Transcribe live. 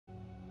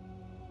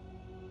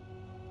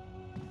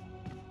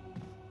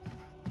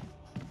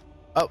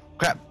Oh,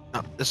 crap.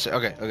 No, this,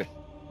 okay, okay.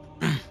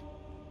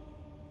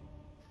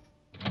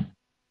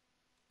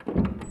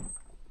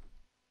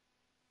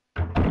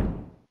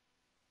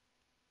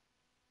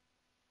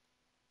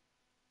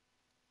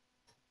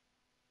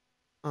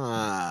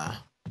 Uh,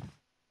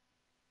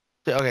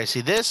 okay,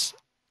 see, this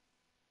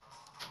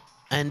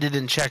ended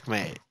in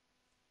checkmate.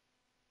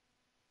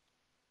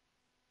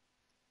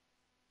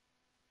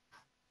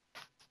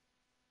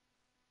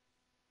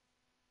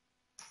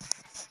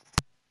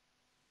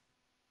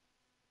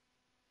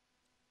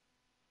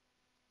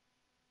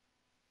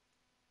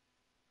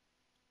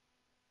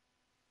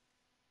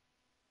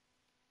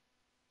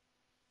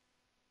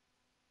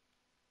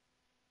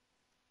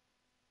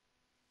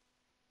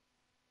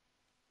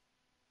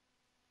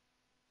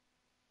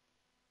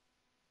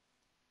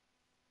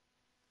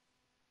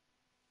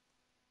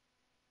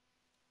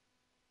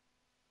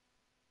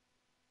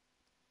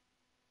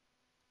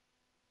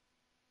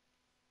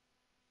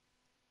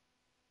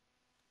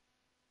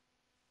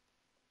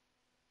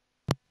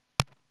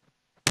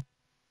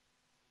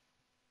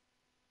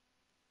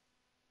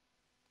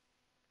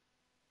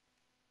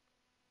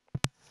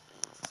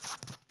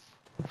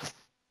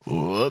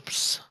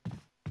 Whoops.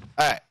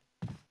 Alright,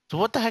 so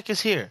what the heck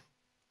is here?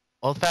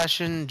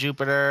 Old-fashioned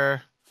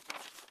Jupiter.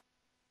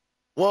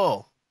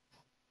 Whoa.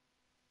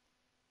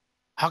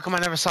 How come I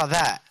never saw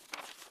that?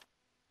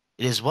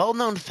 It is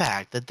well-known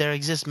fact that there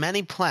exist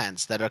many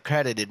plants that are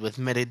credited with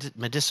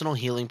medicinal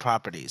healing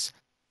properties.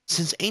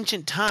 Since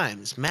ancient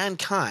times,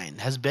 mankind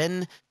has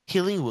been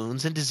healing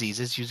wounds and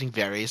diseases using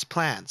various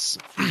plants.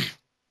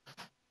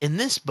 In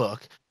this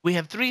book, we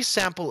have 3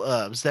 sample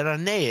herbs that are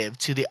native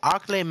to the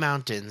Arklay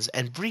Mountains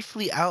and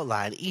briefly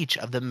outline each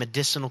of the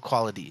medicinal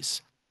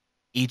qualities.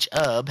 Each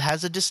herb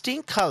has a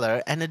distinct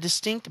color and a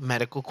distinct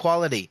medical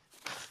quality.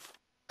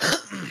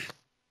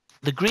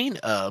 The green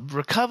herb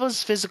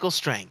recovers physical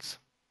strength.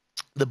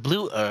 The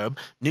blue herb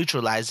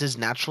neutralizes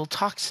natural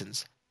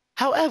toxins.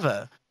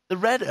 However, the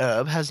red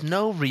herb has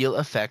no real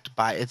effect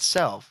by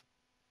itself.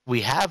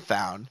 We have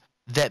found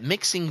that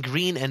mixing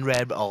green and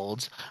red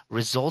herbs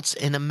results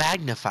in a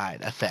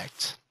magnified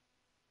effect.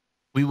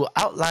 We will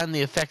outline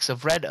the effects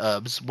of red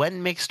herbs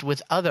when mixed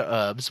with other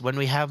herbs when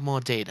we have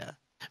more data.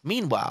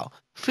 Meanwhile,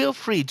 feel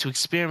free to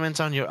experiment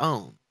on your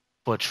own,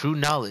 for true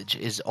knowledge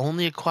is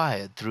only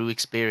acquired through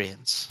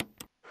experience.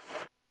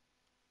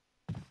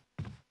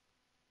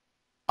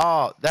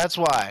 Oh, that's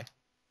why.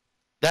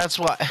 That's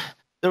why.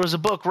 There was a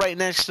book right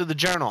next to the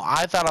journal.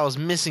 I thought I was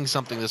missing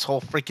something this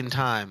whole freaking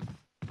time.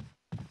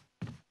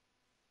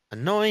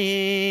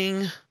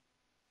 Annoying.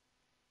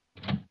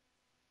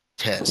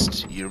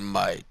 Test your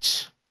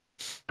might.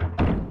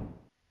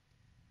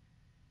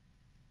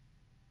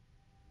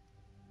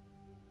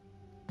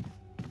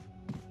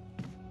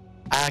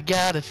 I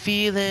got a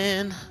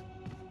feeling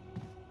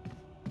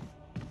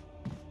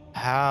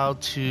how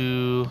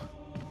to...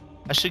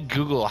 I should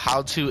Google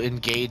how to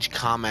engage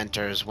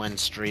commenters when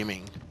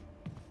streaming.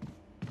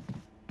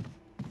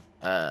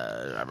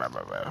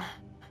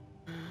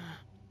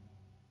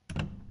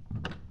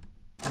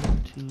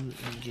 To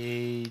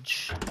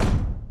engage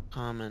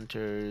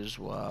commenters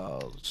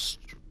while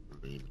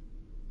streaming.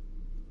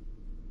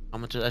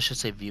 Commenters, I should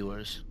say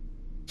viewers.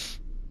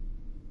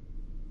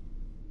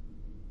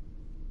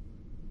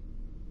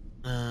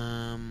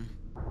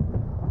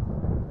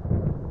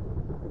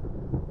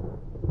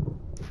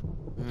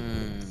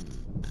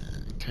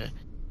 Okay.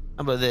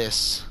 How about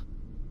this?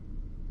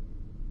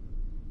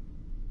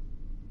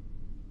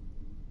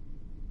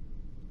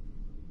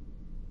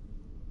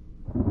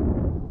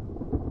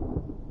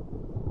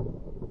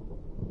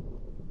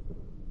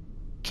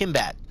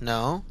 Kimbat,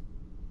 no.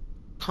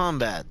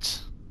 Combat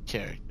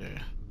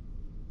character.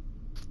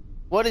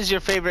 What is your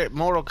favorite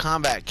Mortal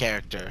Kombat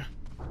character?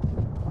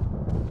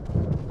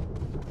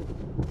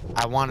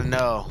 I want to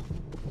know.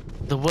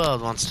 The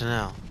world wants to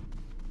know.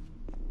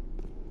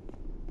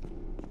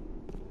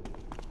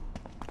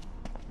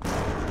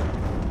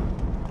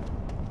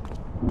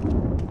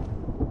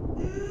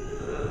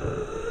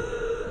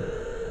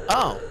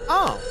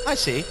 Oh, I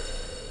see.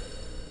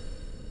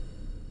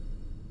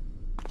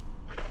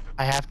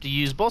 I have to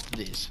use both of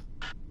these.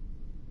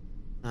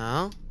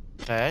 Oh,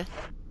 okay.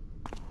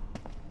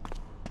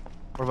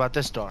 What about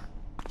this door?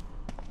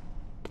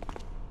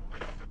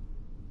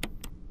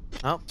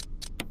 Nope.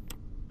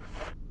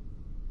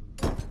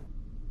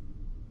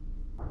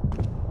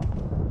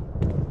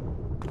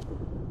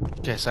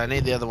 Okay, so I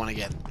need the other one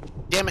again.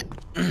 Damn it.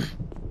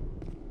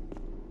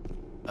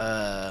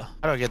 How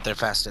do I get there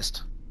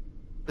fastest?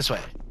 This way.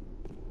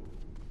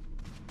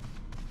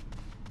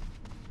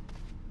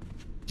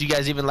 Do you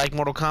guys even like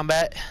Mortal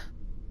Kombat?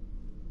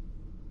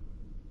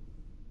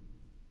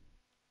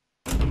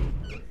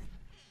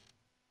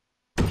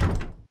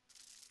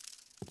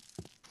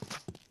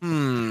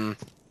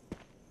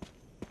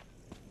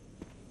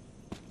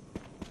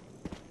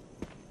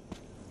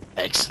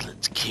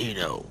 Excellent,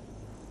 Kano.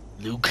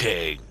 Liu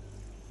Kang.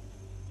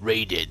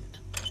 Raiden.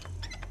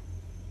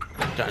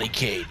 Johnny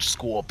Cage,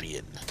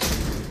 Scorpion.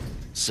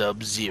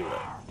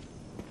 Sub-Zero.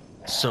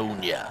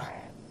 Sonya.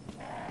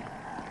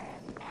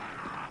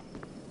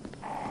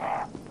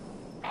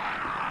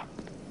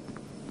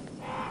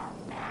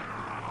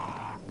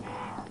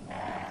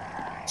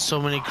 So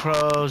many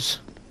crows.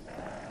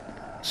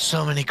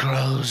 So many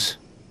crows.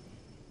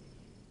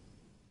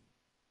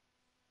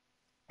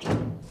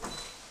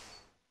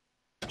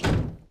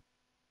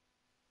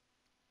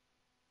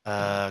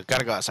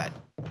 Gotta go outside.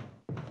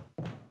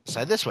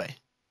 Outside this way.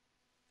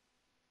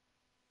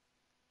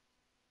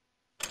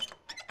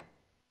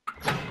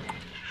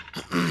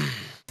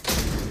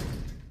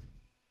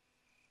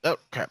 Oh,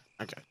 crap.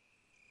 Okay.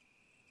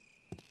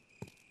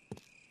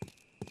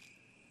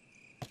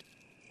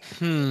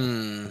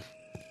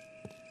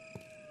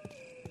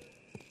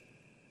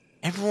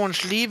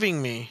 Everyone's leaving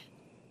me.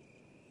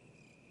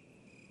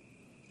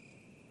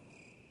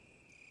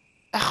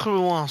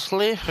 Everyone's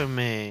leaving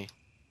me.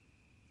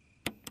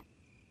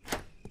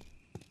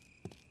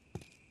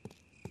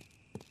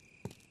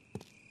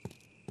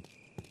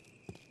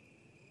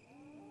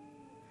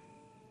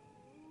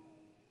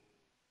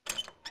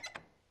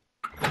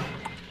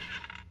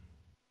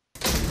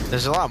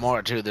 There's a lot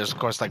more too. There's of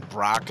course like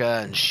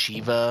Braka and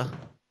Shiva.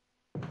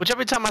 Which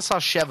every time I saw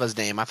Shiva's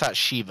name, I thought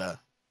Shiva.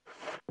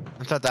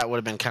 I thought that would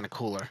have been kind of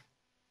cooler.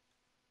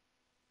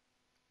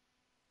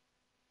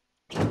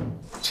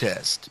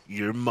 Test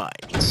your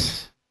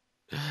might.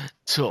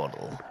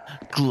 Total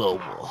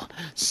global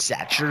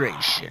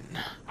saturation.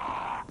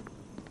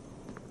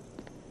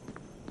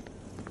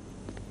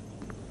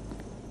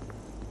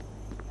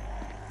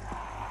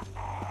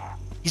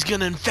 He's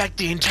gonna infect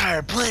the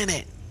entire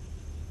planet.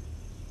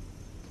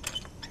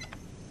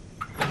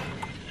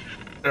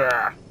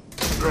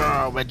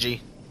 Wedgie.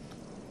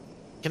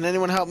 Can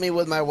anyone help me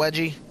with my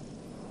wedgie?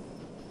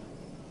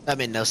 That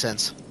made no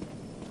sense.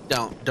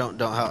 Don't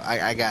help.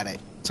 I got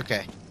it. It's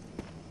okay.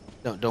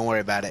 Don't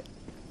worry about it.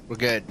 We're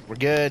good. We're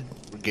good.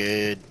 We're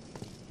good.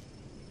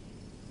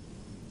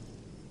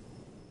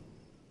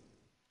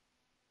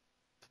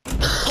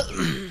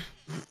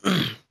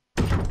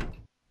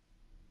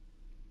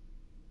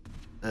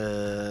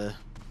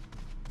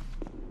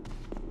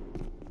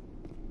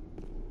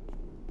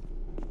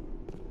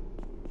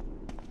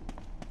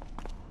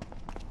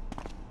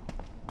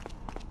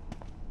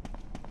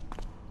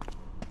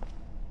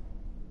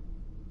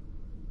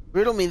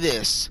 Riddle me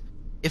this.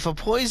 If a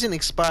poison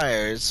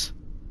expires,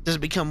 does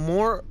it become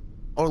more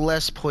or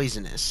less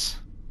poisonous?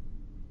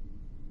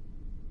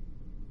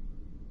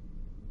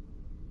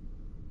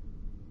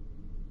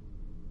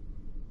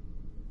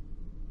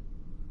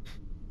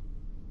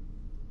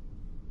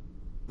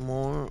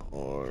 More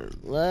or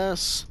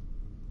less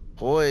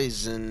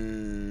poisonous.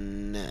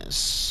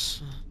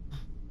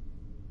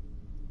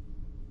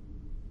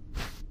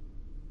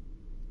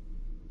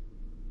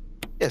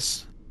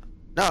 Yes.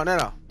 No.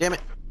 Damn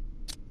it.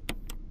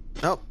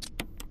 Nope.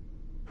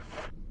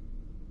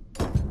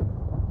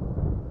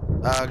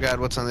 Oh god,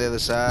 what's on the other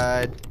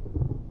side?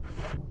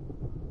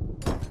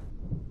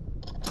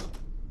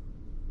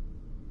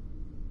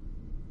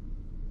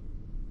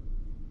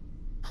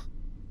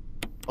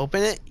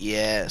 Open it?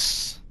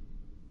 Yes.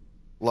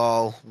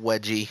 Lol,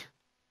 wedgie.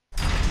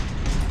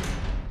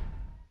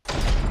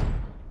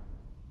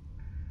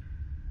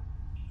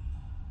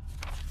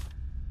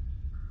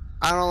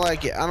 I don't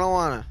like it. I don't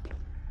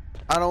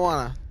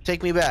wanna.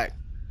 Take me back.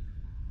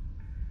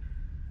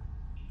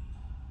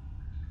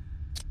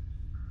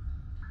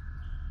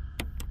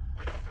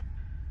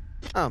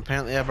 Oh,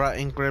 apparently I brought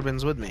ink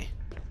ribbons with me.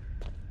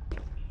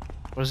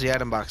 Where's the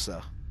item box,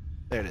 though?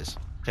 There it is.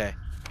 Okay.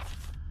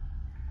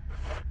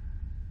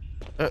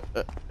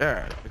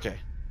 Okay.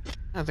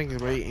 I think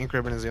the ink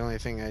ribbon is the only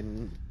thing I...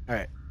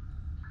 Alright.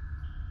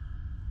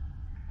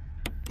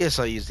 Yes,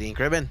 I'll use the ink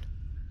ribbon.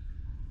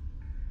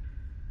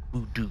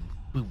 Boo-doo.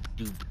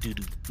 Boo-doo.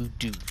 Boo-doo.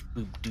 Boo-doo.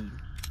 Boo-doo.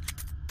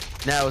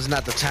 Now is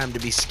not the time to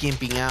be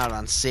skimping out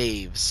on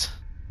saves.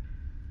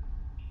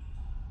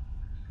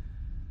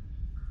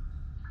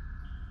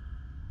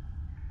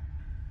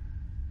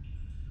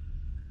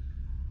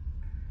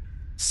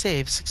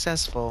 Save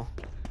successful.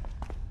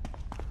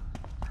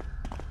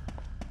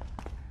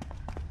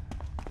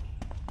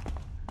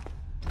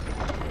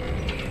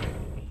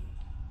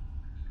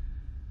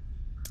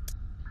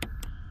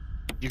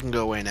 You can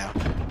go away now.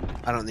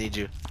 I don't need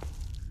you.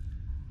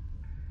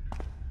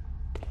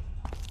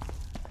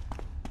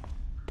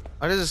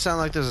 Why does it sound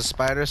like there's a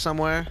spider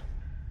somewhere?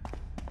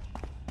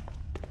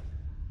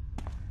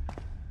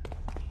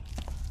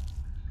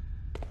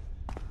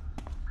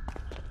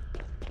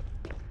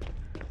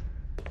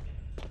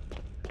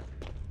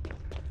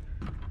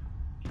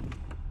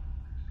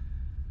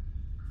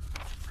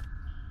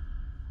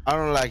 I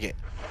don't like it.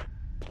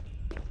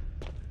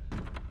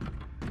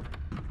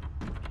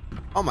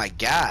 Oh my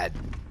god.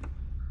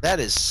 That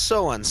is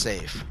so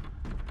unsafe.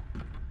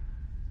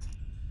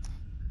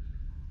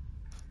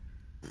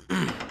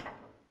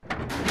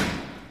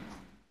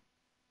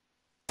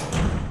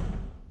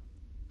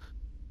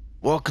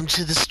 Welcome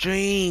to the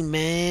stream,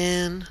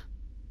 man.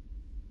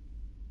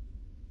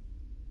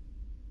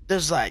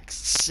 There's like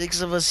 6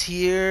 of us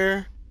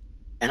here,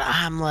 and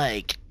I'm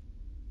like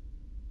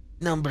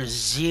number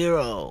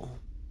 0,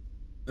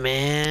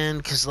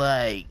 man, 'cause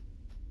like,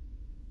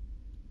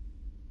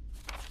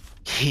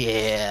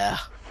 yeah.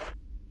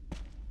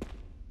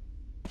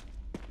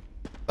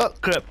 Oh,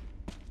 crap.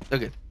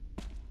 Okay.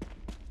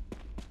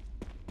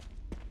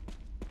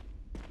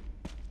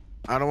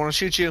 I don't want to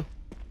shoot you.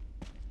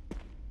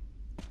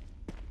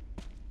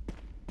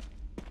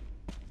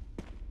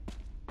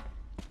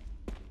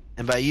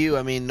 And by you,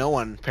 I mean no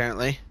one,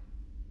 apparently.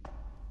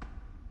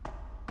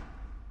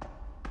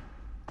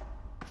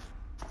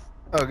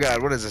 Oh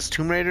god, what is this,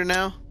 Tomb Raider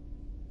now?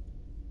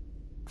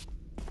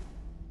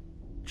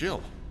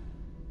 Jill,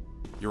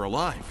 you're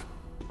alive.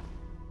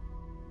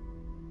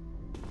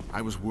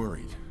 I was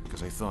worried,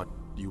 because I thought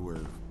you were...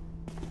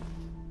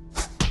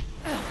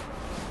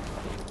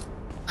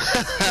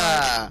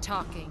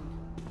 Talking.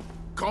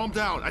 Calm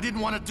down. I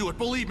didn't want to do it.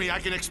 Believe me, I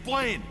can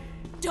explain.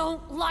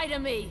 Don't lie to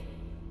me.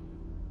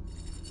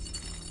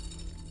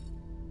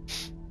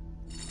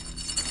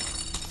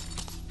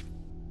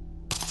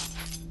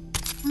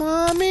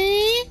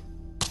 Mommy?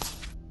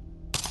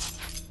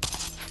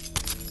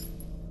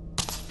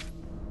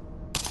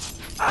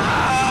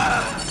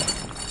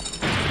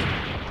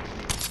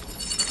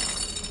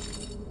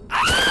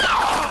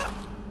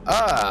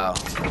 Oh.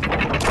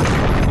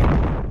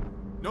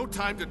 No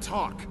time to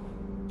talk.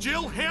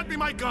 Jill, hand me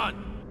my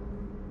gun.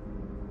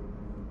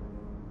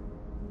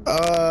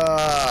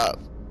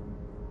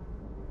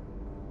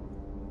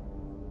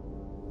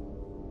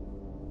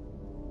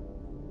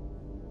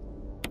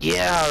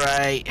 Yeah, all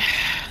right.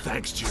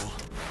 Thanks, Jill.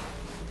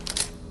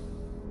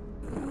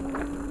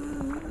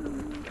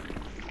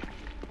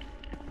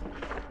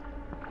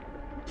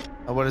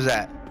 Oh, what is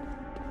that?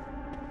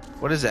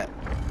 What is that?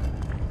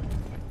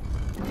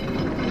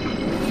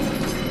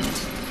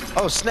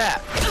 Oh,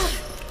 snap.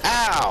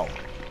 Ow.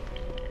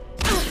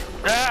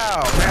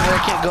 Ow. Apparently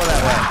I can't go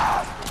that way.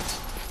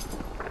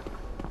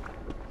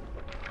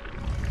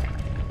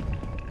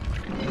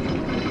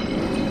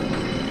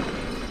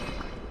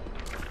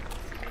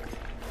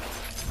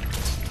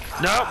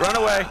 No, run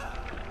away.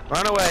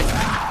 Run away.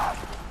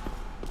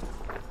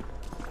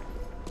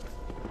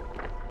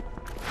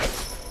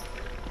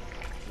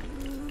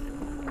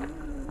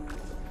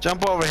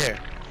 Jump over here.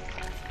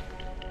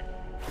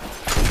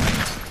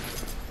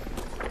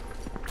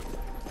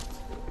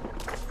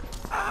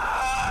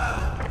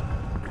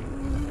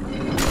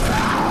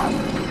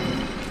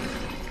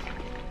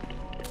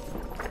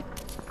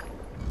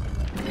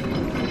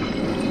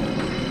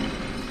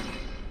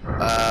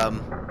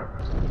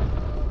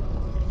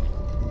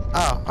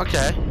 Oh,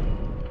 okay.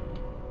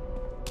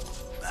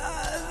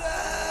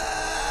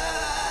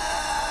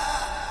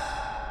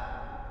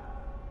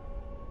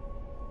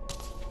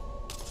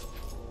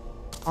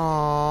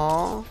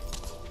 Aww.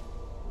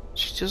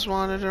 She just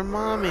wanted her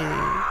mommy.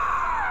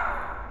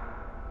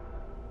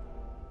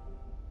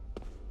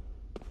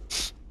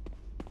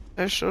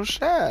 That's so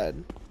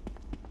sad.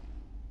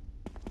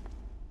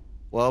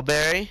 Well,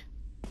 Barry?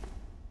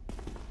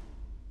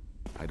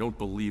 I don't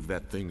believe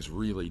that thing's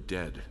really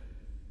dead.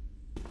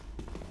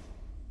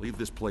 Leave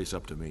this place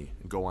up to me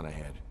and go on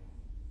ahead.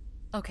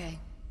 Okay.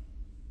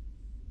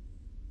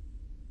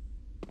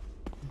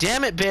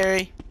 Damn it,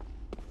 Barry.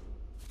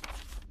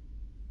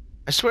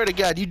 I swear to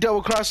God, you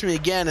double-cross me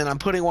again and I'm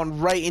putting one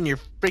right in your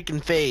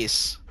freaking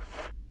face.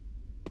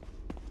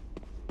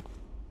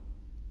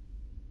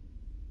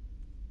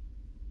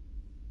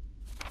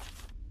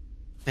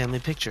 Family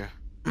picture.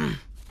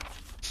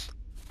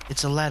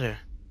 It's a letter.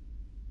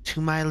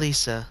 To my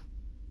Lisa.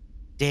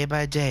 Day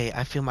by day,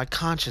 I feel my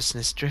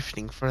consciousness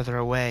drifting further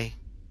away.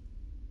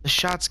 The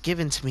shots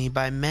given to me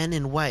by men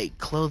in white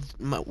clothes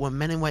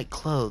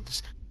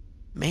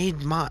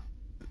made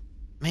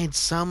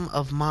some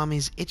of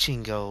Mommy's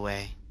itching go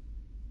away.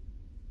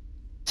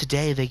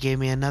 Today they gave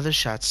me another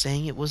shot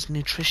saying it was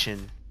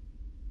nutrition.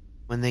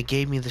 When they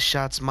gave me the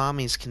shots,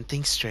 Mommy's can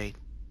think straight.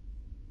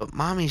 But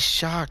Mommy's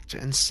shocked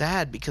and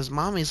sad because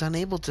Mommy's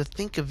unable to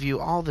think of you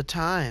all the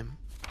time.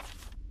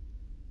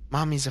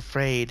 Mommy's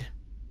afraid.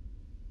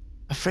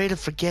 Afraid of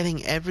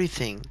forgetting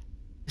everything,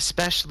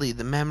 especially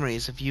the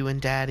memories of you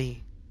and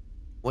Daddy.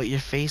 What your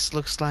face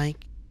looks like,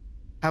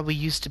 how we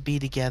used to be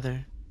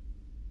together.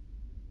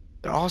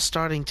 They're all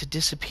starting to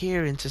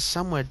disappear into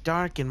somewhere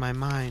dark in my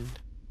mind.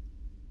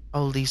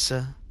 Oh,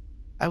 Lisa,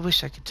 I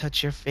wish I could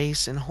touch your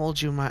face and hold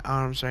you in my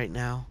arms right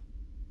now,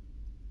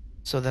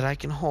 so that I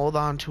can hold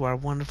on to our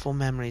wonderful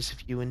memories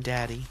of you and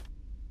Daddy.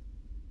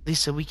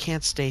 Lisa, we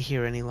can't stay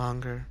here any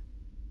longer.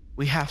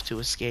 We have to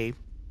escape.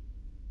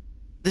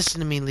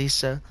 Listen to me,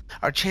 Lisa.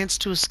 Our chance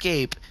to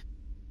escape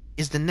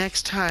is the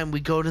next time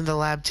we go to the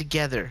lab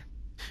together.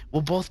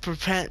 We'll both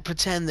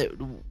pretend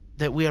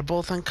that we are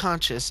both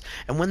unconscious,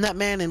 and when that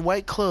man in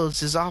white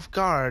clothes is off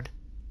guard,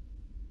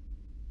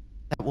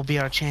 that will be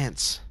our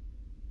chance.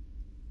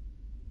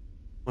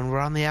 When we're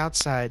on the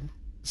outside,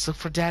 let's look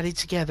for Daddy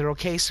together,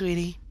 okay,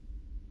 sweetie?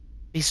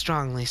 Be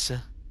strong,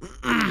 Lisa.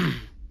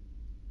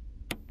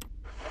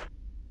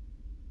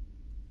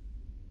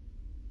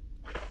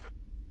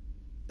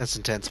 That's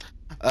intense.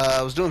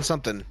 I was doing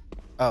something.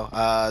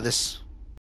 Oh, this.